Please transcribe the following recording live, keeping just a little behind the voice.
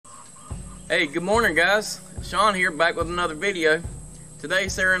Hey, good morning guys. Sean here, back with another video. Today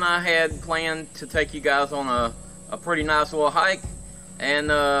Sarah and I had planned to take you guys on a pretty nice little hike, and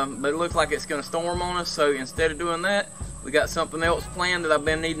but it looks like it's going to storm on us, so instead of doing that, we got something else planned that I've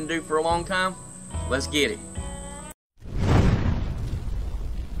been needing to do for a long time. Let's get it.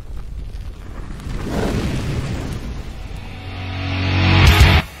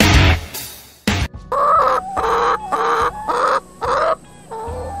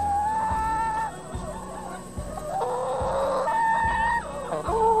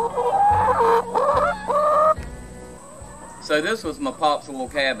 So this was my pop's little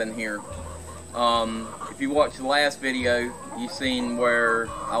cabin here. If you watched the last video, you seen where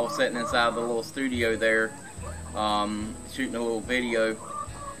I was sitting inside the little studio there, shooting a little video.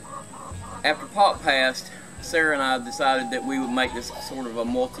 After Pop passed, Sarah and I decided that we would make this sort of a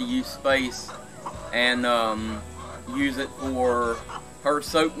multi-use space and use it for her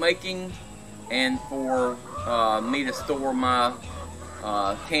soap making and for me to store my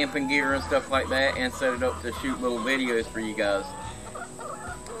camping gear and stuff like that, and set it up to shoot little videos for you guys.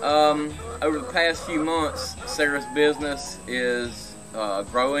 Over the past few months, Sarah's business is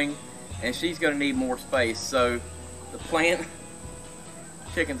growing, and she's going to need more space. So the plan,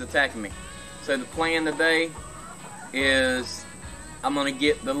 chicken's attacking me. So the plan today is I'm going to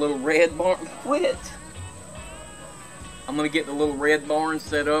get the little red barn, I'm going to get the little red barn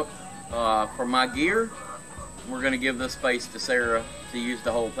set up for my gear. We're going to give this space to Sarah to use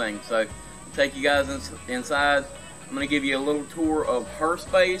the whole thing. So take you guys inside. I'm going to give you a little tour of her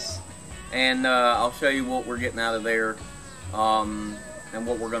space, and I'll show you what we're getting out of there and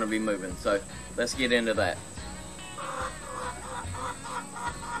what we're going to be moving. So let's get into that.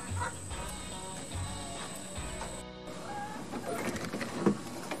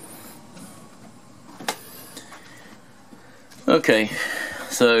 Okay,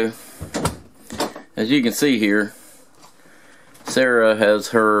 so as you can see here, Sarah has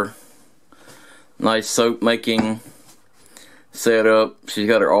her nice soap making set up. She's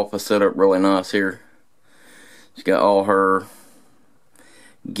got her office set up really nice here. She's got all her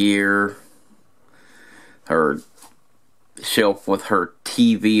gear, her shelf with her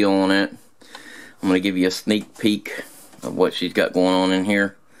TV on it. I'm going to give you a sneak peek of what she's got going on in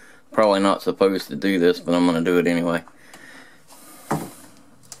here. Probably not supposed to do this, but I'm going to do it anyway.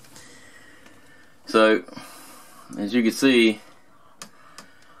 So, as you can see,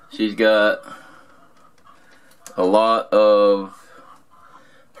 she's got a lot of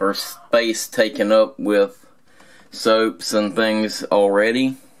her space taken up with soaps and things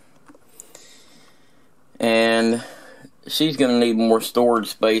already, and she's going to need more storage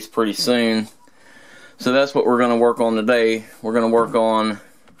space pretty soon. So that's what we're going to work on today. We're going to work on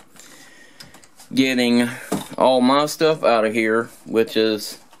getting all my stuff out of here, which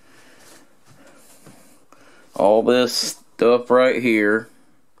is all this stuff right here.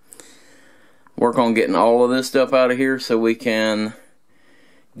 Work on getting all of this stuff out of here so we can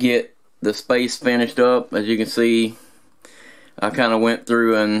get the space finished up. As you can see, I kind of went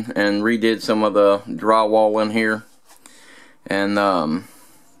through and redid some of the drywall in here, and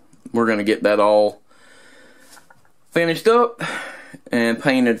we're going to get that all finished up and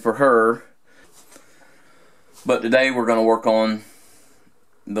painted for her. But today we're going to work on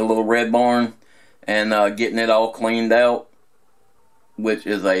the little red barn and getting it all cleaned out, which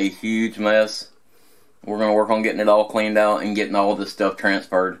is a huge mess. We're going to work on getting it all cleaned out and getting all this stuff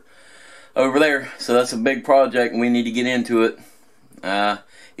transferred over there. So that's a big project, and we need to get into it.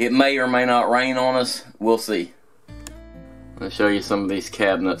 It may or may not rain on us. We'll see. I'll show you some of these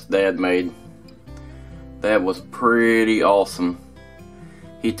cabinets Dad made. That was pretty awesome.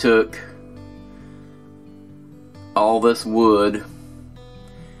 He took all this wood.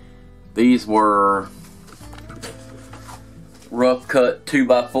 These were rough cut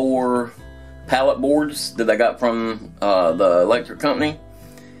 2x4 pallet boards that I got from the electric company,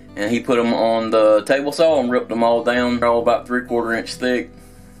 and he put them on the table saw and ripped them all down. They're all about 3/4 inch thick,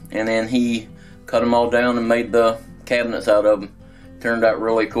 and then he cut them all down and made the cabinets out of them. Turned out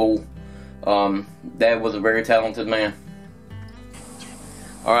really cool. Dad was a very talented man.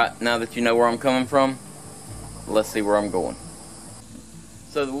 Alright, now that you know where I'm coming from, let's see where I'm going.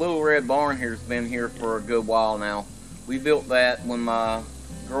 So the little red barn here has been here for a good while now. We built that when my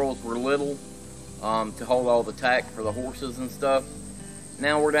girls were little, to hold all the tack for the horses and stuff.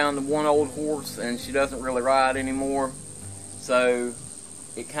 Now we're down to one old horse, and she doesn't really ride anymore, so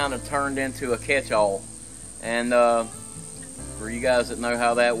it kind of turned into a catch-all. And for you guys that know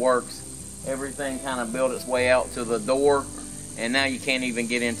how that works, everything kind of built its way out to the door, and now you can't even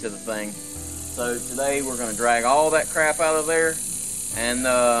get into the thing. So today we're going to drag all that crap out of there and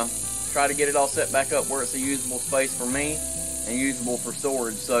try to get it all set back up where it's a usable space for me and usable for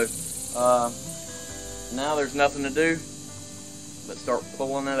storage. So now there's nothing to do but start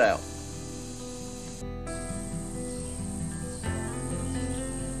pulling it out.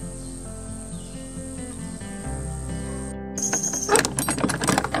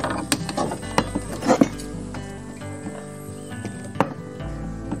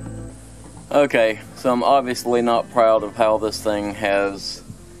 Okay, so I'm obviously not proud of how this thing has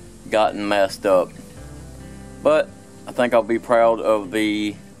gotten messed up, but I think I'll be proud of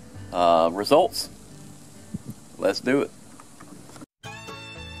the results. Let's do it.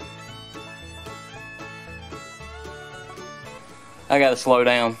 I gotta slow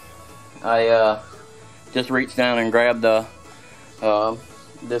down. I just reached down and grabbed this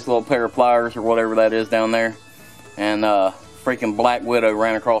little pair of pliers or whatever that is down there, and freaking Black Widow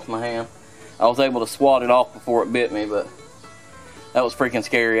ran across my hand. I was able to swat it off before it bit me, but that was freaking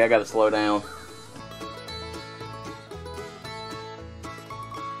scary. I gotta slow down.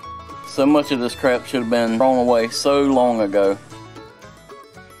 So much of this crap should have been thrown away so long ago.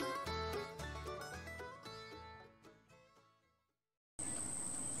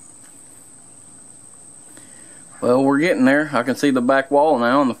 Well, we're getting there. I can see the back wall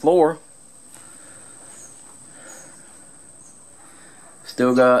now on the floor.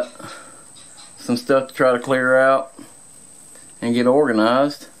 Still got some stuff to try to clear out and get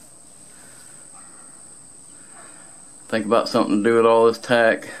organized. Think about something to do with all this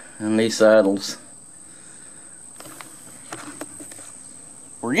tack and these saddles.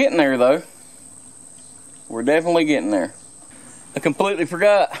 We're getting there though. We're definitely getting there. I completely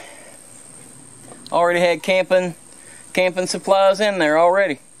forgot. Already had camping supplies in there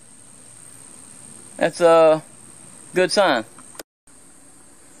already. That's a good sign.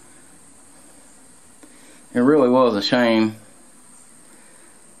 It really was a shame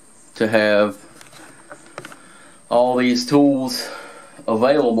to have all these tools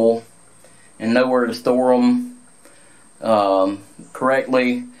available and nowhere to store them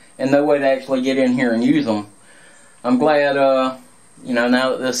correctly and no way to actually get in here and use them. I'm glad, you know, now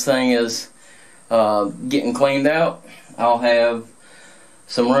that this thing is getting cleaned out, I'll have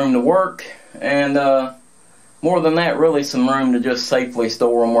some room to work and more than that, really some room to just safely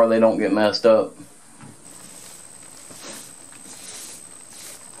store them where they don't get messed up.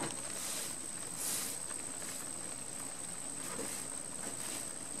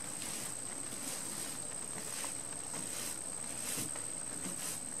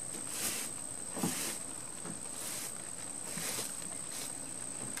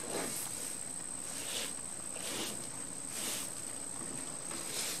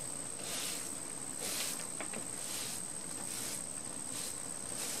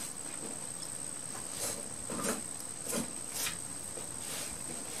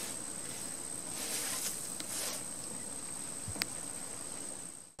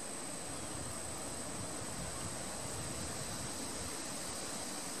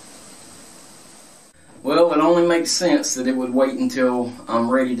 Well, it only makes sense that it would wait until I'm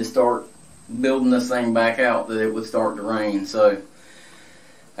ready to start building this thing back out that it would start to rain. So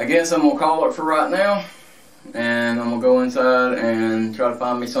I guess I'm going to call it for right now, and I'm going to go inside and try to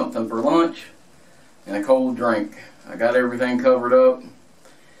find me something for lunch and a cold drink. I got everything covered up,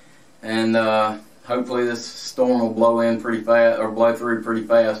 and hopefully this storm will blow in pretty fast, or blow through pretty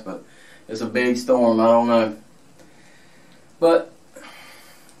fast, but it's a big storm, I don't know. But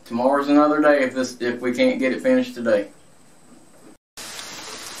tomorrow's another day if we can't get it finished today.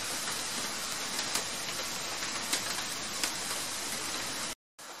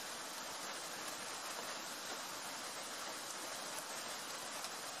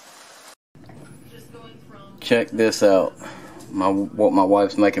 Check this out. What my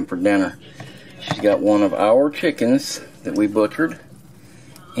wife's making for dinner. She's got one of our chickens that we butchered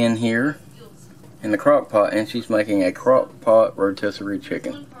in here in the crock pot, and she's making a crock pot rotisserie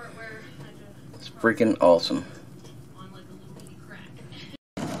chicken. It's freaking awesome.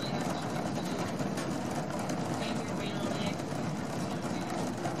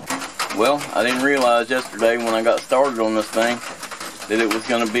 Well, I didn't realize yesterday when I got started on this thing that it was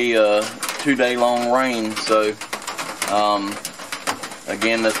going to be a 2-day long rain. So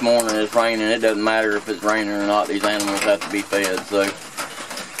again, this morning it's raining. It doesn't matter if it's raining or not, these animals have to be fed. So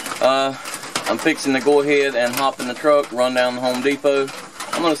I'm fixing to go ahead and hop in the truck, run down to Home Depot.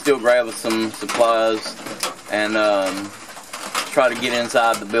 I'm going to still grab some supplies and try to get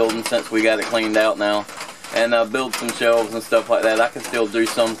inside the building since we got it cleaned out now, and build some shelves and stuff like that. I can still do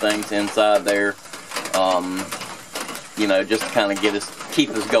some things inside there, you know, just to kind of keep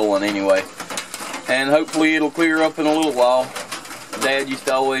us going anyway. And hopefully it'll clear up in a little while. Dad used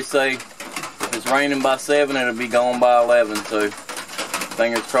to always say, if it's raining by 7, it'll be gone by 11. So,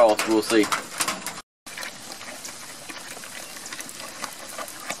 fingers crossed, we'll see.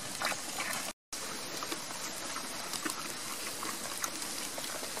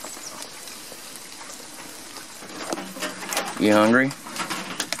 You hungry?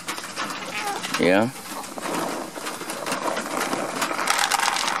 Yeah.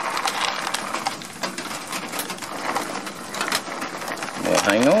 Well,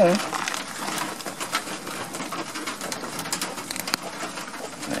 hang on.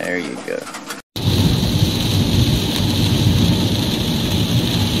 There you go.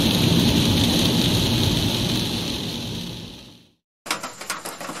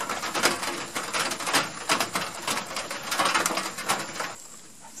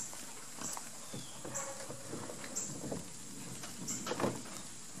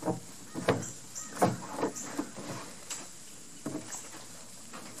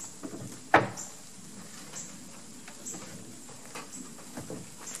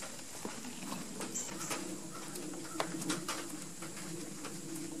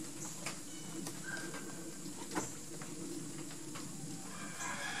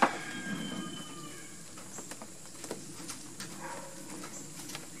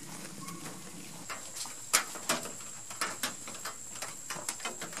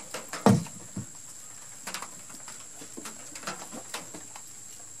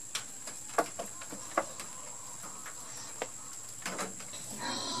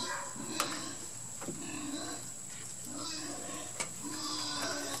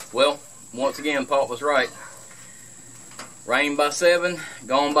 Well, once again, Pop was right. Rain by 7,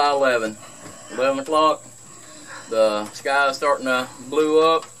 gone by 11. 11 o'clock, the sky is starting to blue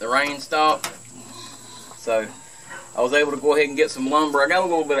up, the rain stopped. So, I was able to go ahead and get some lumber. I got a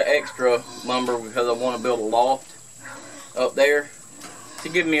little bit of extra lumber because I want to build a loft up there to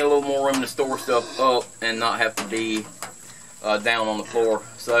give me a little more room to store stuff up and not have to be down on the floor.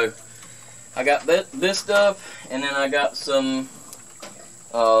 So, I got this stuff, and then I got some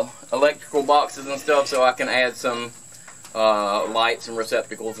electrical boxes and stuff so I can add some lights and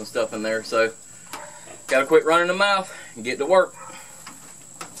receptacles and stuff in there. So gotta quit running the mouth and get to work.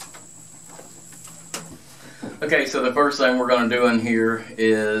 Okay, so the first thing we're going to do in here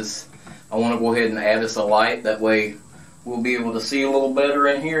is I want to go ahead and add us a light. That way we'll be able to see a little better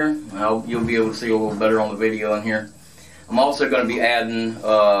in here. You'll be able to see a little better on the video in here. I'm also going to be adding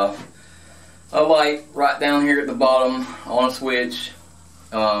a light right down here at the bottom on a switch.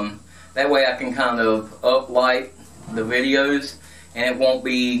 That way I can kind of uplight the videos and it won't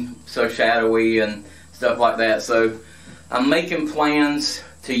be so shadowy and stuff like that. So I'm making plans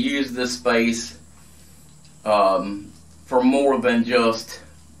to use this space for more than just,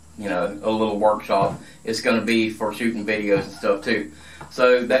 you know, a little workshop. It's going to be for shooting videos and stuff too.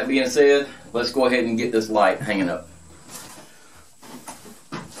 So that being said, let's go ahead and get this light hanging up.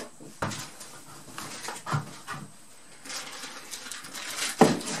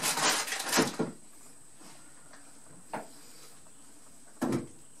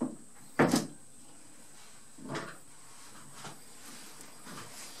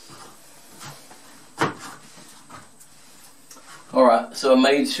 Alright, so I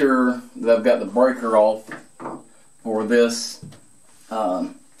made sure that I've got the breaker off for this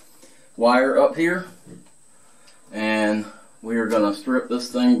wire up here, and we are going to strip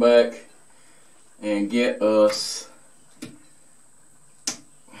this thing back and get us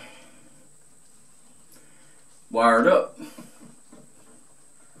wired up.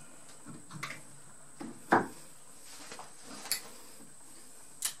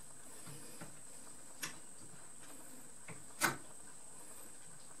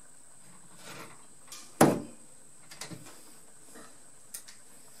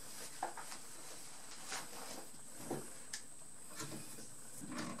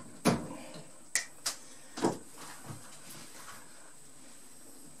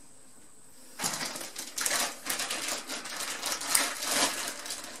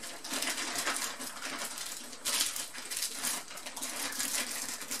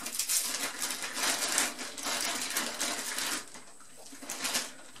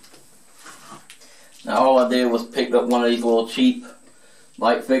 Now all I did was pick up one of these little cheap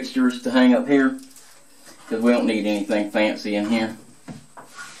light fixtures to hang up here, because we don't need anything fancy in here.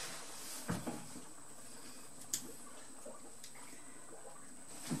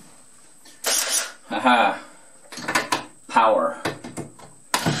 Haha, power.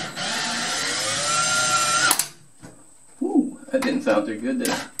 Ooh, that didn't sound too good, did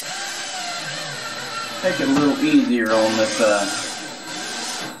it? Take it a little easier on this side.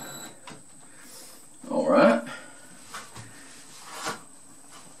 Alright.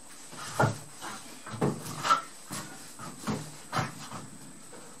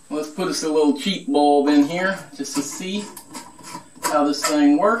 put us a little cheap bulb in here just to see how this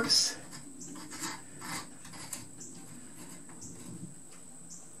thing works.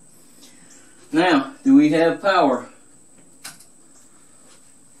 Now, do we have power?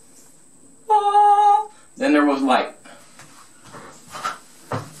 Oh, then there was light.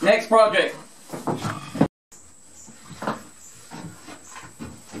 Next project.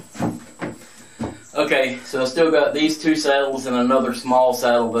 Okay, so I still got these two saddles and another small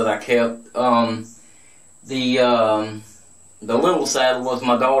saddle that I kept. The little saddle was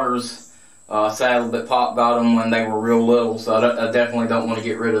my daughter's saddle that Pop got them when they were real little, so I definitely don't want to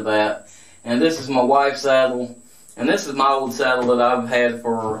get rid of that. And this is my wife's saddle, and this is my old saddle that I've had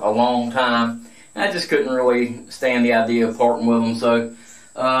for a long time. And I just couldn't really stand the idea of parting with them, so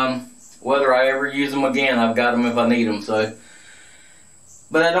whether I ever use them again, I've got them if I need them. So,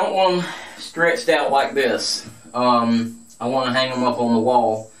 but I don't want them stretched out like this. I want to hang them up on the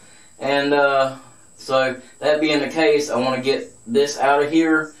wall, and so that being the case, I want to get this out of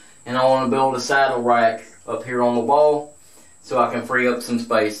here, and I want to build a saddle rack up here on the wall so I can free up some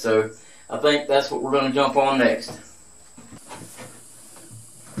space. So I think that's what we're going to jump on next.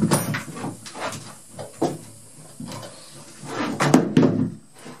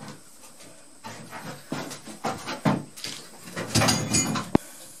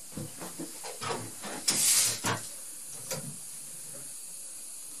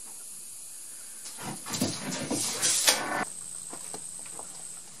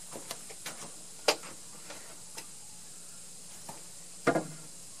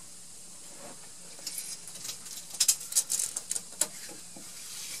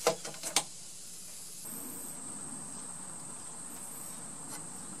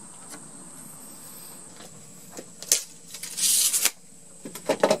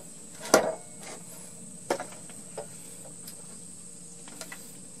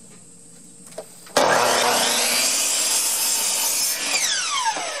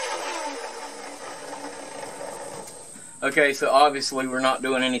 Okay, so obviously we're not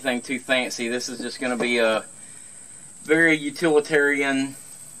doing anything too fancy. This is just going to be a very utilitarian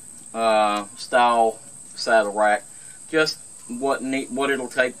style saddle rack. Just what it'll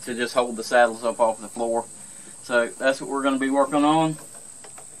take to just hold the saddles up off the floor. So that's what we're going to be working on.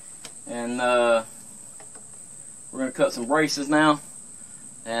 And we're going to cut some braces now.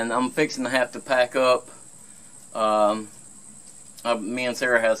 And I'm fixing to have to pack up. Me and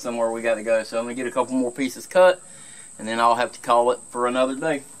Sarah have somewhere we got to go. So I'm going to get a couple more pieces cut. And then I'll have to call it for another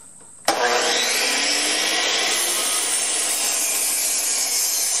day.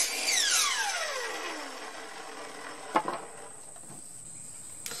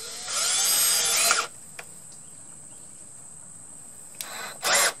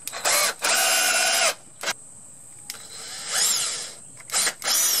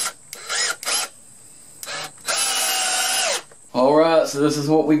 Alright, so this is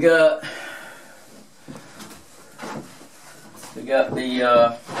what we got. We got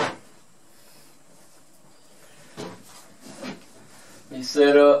the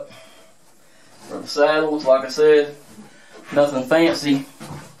set up for the saddles. Like I said, nothing fancy.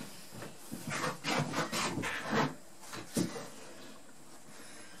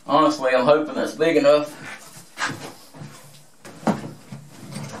 Honestly, I'm hoping that's big enough.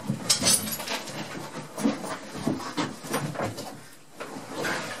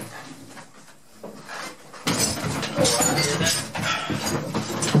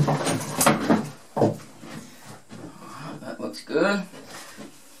 Looks good.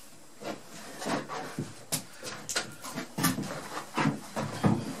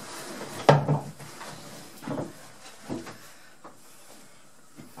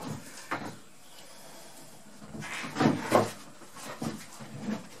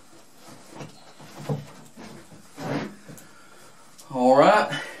 All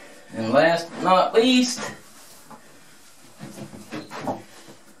right, and last but not least,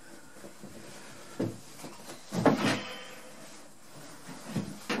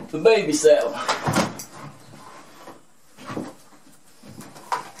 the baby saddle.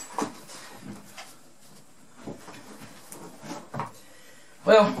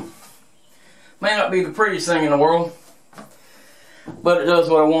 Well, may not be the prettiest thing in the world, but it does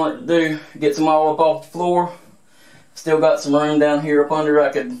what I want it to do. Gets them all up off the floor. Still got some room down here up under. I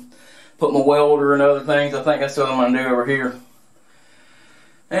could put my welder and other things. I think that's what I'm going to do over here.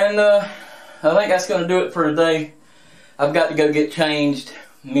 And I think that's going to do it for today. I've got to go get changed.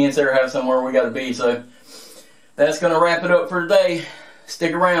 Me and Sarah have somewhere we got to be, so that's going to wrap it up for today.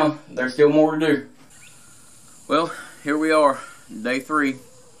 Stick around. There's still more to do. Well, here we are, day 3,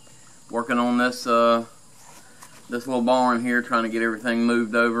 working on this this little barn here, trying to get everything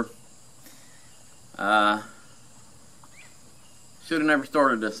moved over. Should have never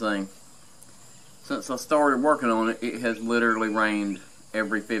started this thing. Since I started working on it, it has literally rained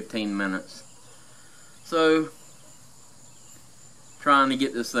every 15 minutes. So, trying to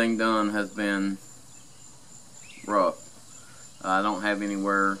get this thing done has been rough. I don't have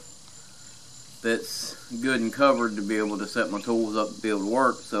anywhere that's good and covered to be able to set my tools up to be able to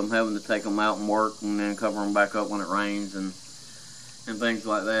work, so I'm having to take them out and work and then cover them back up when it rains and things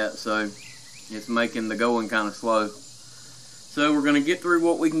like that. So it's making the going kind of slow. So we're going to get through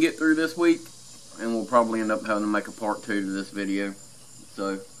what we can get through this week, and we'll probably end up having to make a part 2 to this video.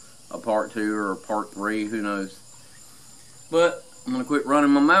 So a part 2 or a part 3, who knows. But I'm going to quit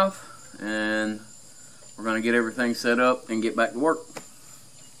running my mouth, and we're going to get everything set up and get back to work.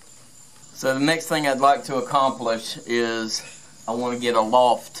 So the next thing I'd like to accomplish is I want to get a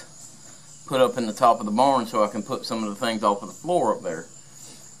loft put up in the top of the barn so I can put some of the things off of the floor up there.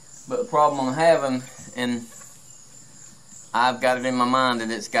 But the problem I'm having, and I've got it in my mind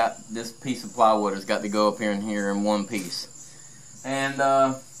that it's got this piece of plywood has got to go up here and here in one piece. And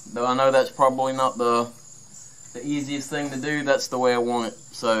though I know that's probably not the easiest thing to do, that's the way I want it.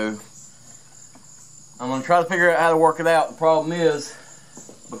 So I'm going to try to figure out how to work it out. The problem is,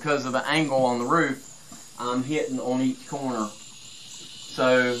 because of the angle on the roof, I'm hitting on each corner.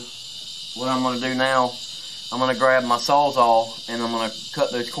 So what I'm going to do now, I'm going to grab my Sawzall and I'm going to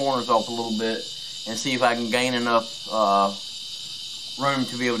cut those corners off a little bit and see if I can gain enough room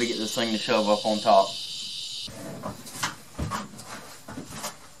to be able to get this thing to shove up on top.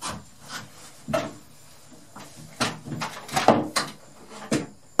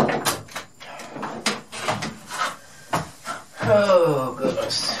 Oh,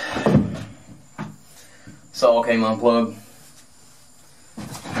 goodness. Saw came unplugged.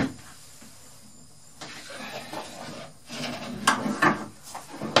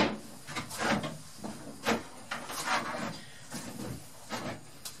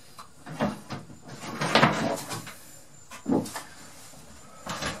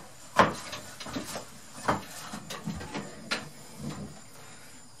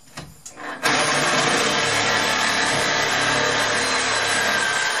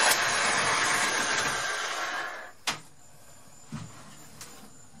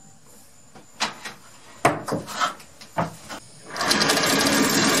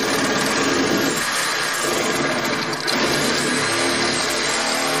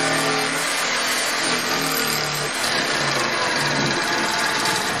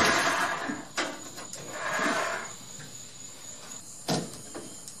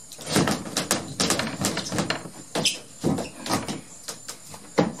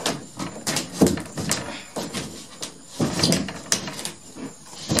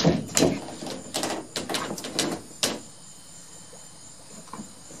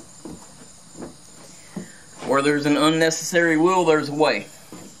 Where there's an unnecessary will, there's a way.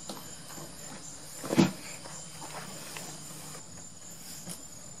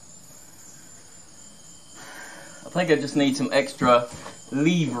 I think I just need some extra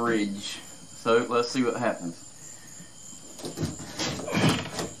leverage. So let's see what happens.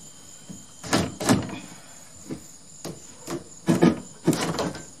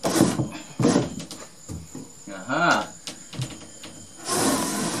 Aha.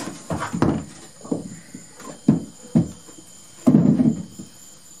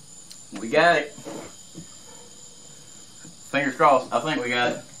 We got it. Fingers crossed. I think we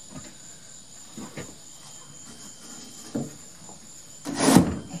got it.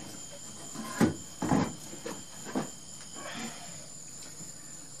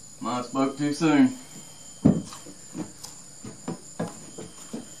 Might have spoke too soon.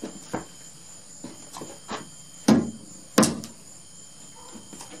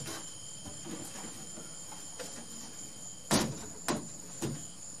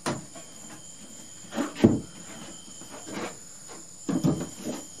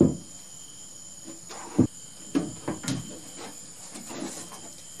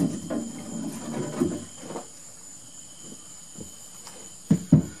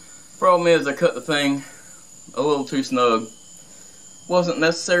 Problem is, I cut the thing a little too snug. Wasn't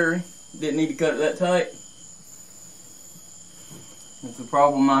necessary. Didn't need to cut it that tight. That's the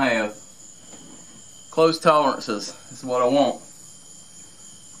problem I have. Close tolerances is what I want.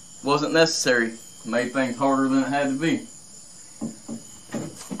 Wasn't necessary. Made things harder than it had to be.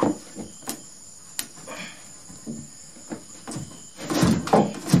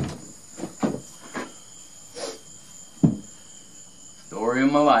 Story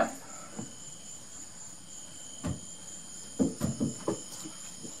of my life.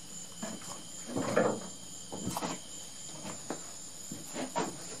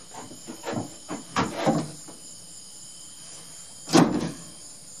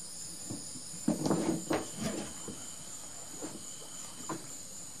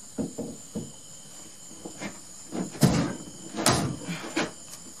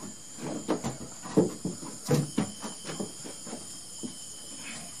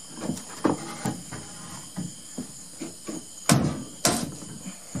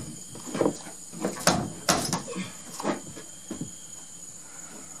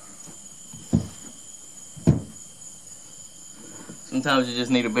 Sometimes you just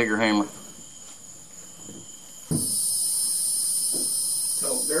need a bigger hammer.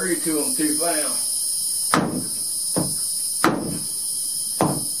 Talk dirty to them too fast.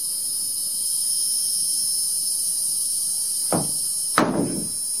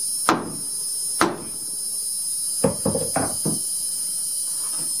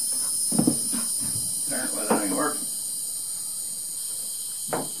 Apparently that ain't working.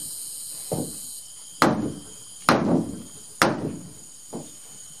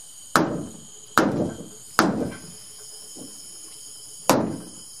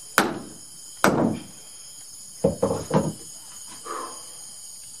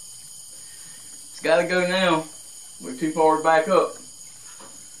 It's gotta go now. We're too far to back up.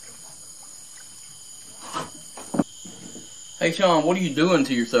 Hey Sean, what are you doing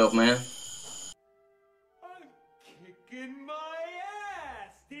to yourself, man? I'm kicking my ass,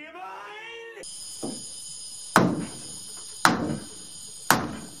 do you mind?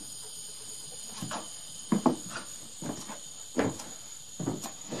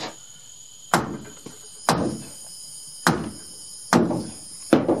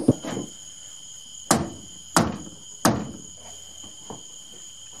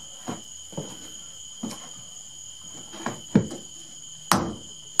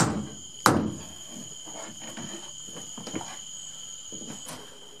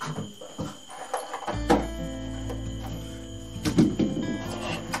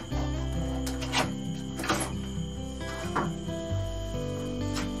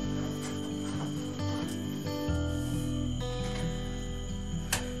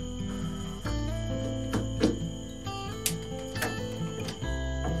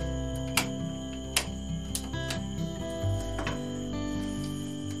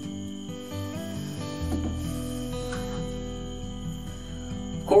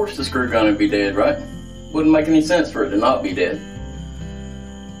 Of course the screw gun would be dead, right? Wouldn't make any sense for it to not be dead.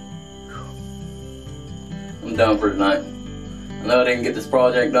 I'm done for tonight. I know I didn't get this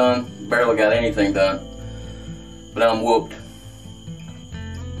project done, barely got anything done, but I'm whooped.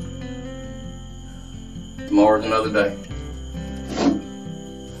 Tomorrow's another day.